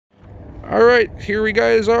All right, here we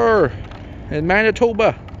guys are in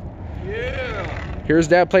Manitoba. Yeah. Here's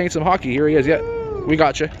Dad playing some hockey. Here he is. Yeah, we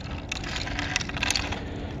got you.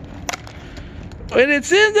 And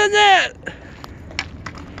it's in the net.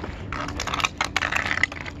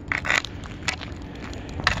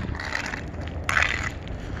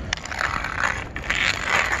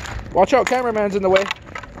 Watch out, cameraman's in the way.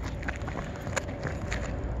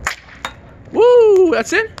 Woo,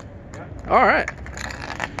 that's in? Yeah. All right.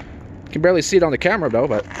 Can barely see it on the camera though,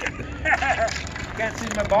 but. Can't see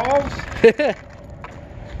my balls.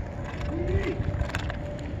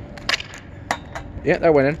 Yeah,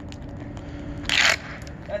 that went in.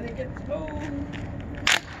 I think it's home.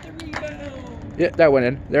 The rebound. Yeah, that went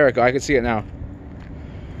in. There we go. I can see it now.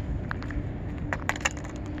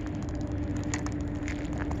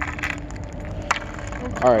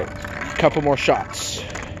 All right, couple more shots.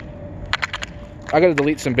 I gotta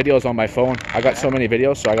delete some videos on my phone. I got so many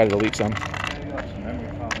videos, so I gotta delete some.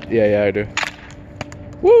 Yeah, I do.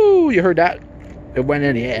 Woo! You heard that? It went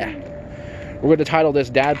in. Yeah. We're gonna title this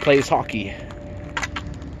 "Dad Plays Hockey."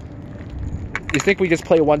 You think we just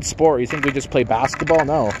play one sport? You think we just play basketball?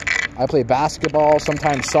 No. I play basketball,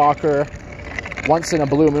 sometimes soccer, once in a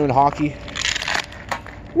blue moon hockey.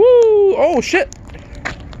 Woo! Oh shit!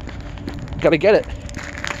 Gotta get it.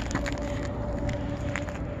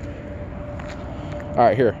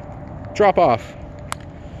 Alright, here. Drop off.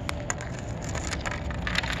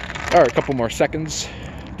 Alright, a couple more seconds.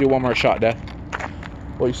 Do one more shot, Dad.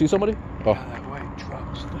 Oh, you see somebody? Oh. That white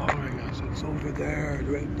truck's following us. It's over there,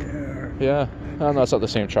 right there. Yeah. Oh, no, it's not the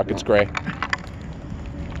same truck. It's gray.